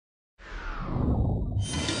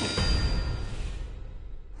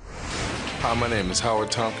Hi, my name is Howard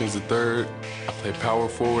Tompkins III. I play power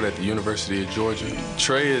forward at the University of Georgia.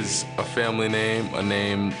 Trey is a family name, a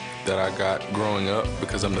name that I got growing up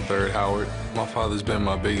because I'm the third Howard. My father's been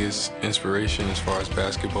my biggest inspiration as far as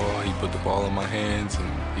basketball. He put the ball in my hands,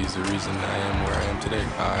 and he's the reason I am where I am today.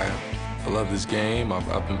 I love this game.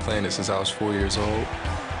 I've been playing it since I was 4 years old.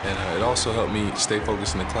 And it also helped me stay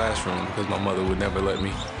focused in the classroom because my mother would never let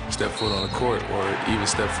me step foot on the court or even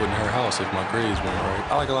step foot in her house if my grades weren't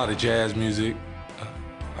right. I like a lot of jazz music.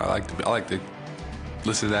 I like to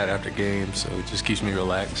listen to that after games, so it just keeps me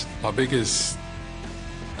relaxed. My biggest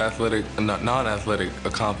non-athletic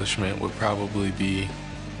accomplishment would probably be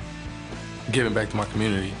giving back to my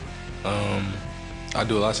community. I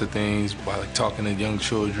do lots of things by like talking to young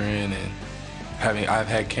children, and I've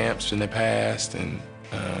had camps in the past, and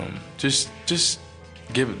just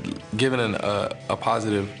giving a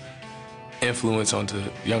positive influence onto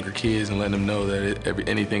younger kids and letting them know that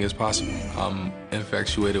anything is possible. I'm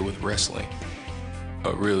infatuated with wrestling.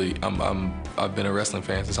 Really, I've been a wrestling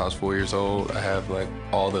fan since I was 4 years old. I have like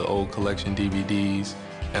all the old collection DVDs,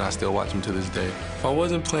 and I still watch them to this day. If I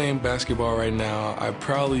wasn't playing basketball right now, I'd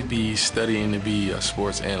probably be studying to be a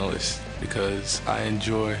sports analyst because I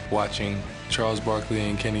enjoy watching Charles Barkley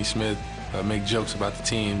and Kenny Smith make jokes about the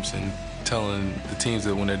teams and telling the teams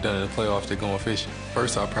that when they're done in the playoffs, they're going fishing.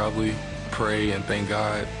 First, I'll probably pray and thank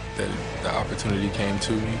God that the opportunity came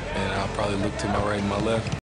to me, and I'll probably look to my right and my left.